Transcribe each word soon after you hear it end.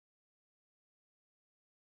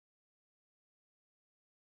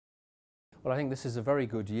Well, I think this is a very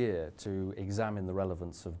good year to examine the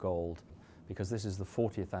relevance of gold because this is the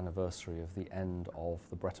 40th anniversary of the end of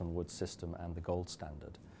the Bretton Woods system and the gold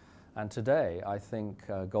standard. And today, I think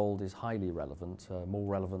gold is highly relevant,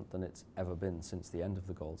 more relevant than it's ever been since the end of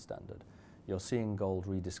the gold standard. You're seeing gold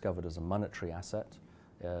rediscovered as a monetary asset,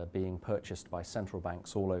 being purchased by central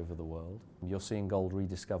banks all over the world. You're seeing gold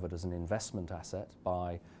rediscovered as an investment asset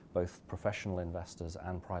by both professional investors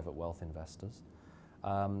and private wealth investors.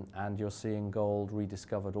 And you're seeing gold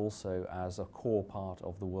rediscovered also as a core part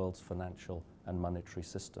of the world's financial and monetary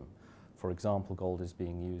system. For example, gold is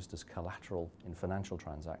being used as collateral in financial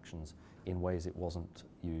transactions in ways it wasn't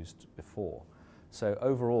used before. So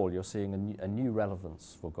overall, you're seeing a new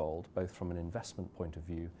relevance for gold, both from an investment point of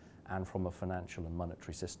view and from a financial and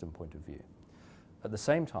monetary system point of view. At the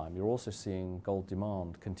same time, you're also seeing gold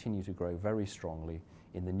demand continue to grow very strongly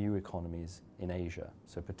in the new economies in Asia,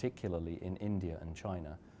 so particularly in India and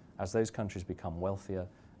China. As those countries become wealthier,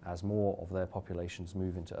 as more of their populations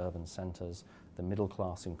move into urban centres, the middle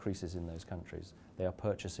class increases in those countries. They are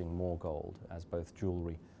purchasing more gold as both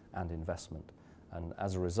jewellery and investment. And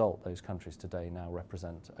as a result, those countries today now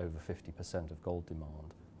represent over 50% of gold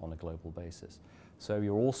demand on a global basis. So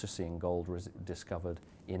you're also seeing gold discovered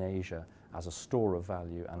in Asia as a store of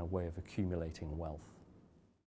value and a way of accumulating wealth.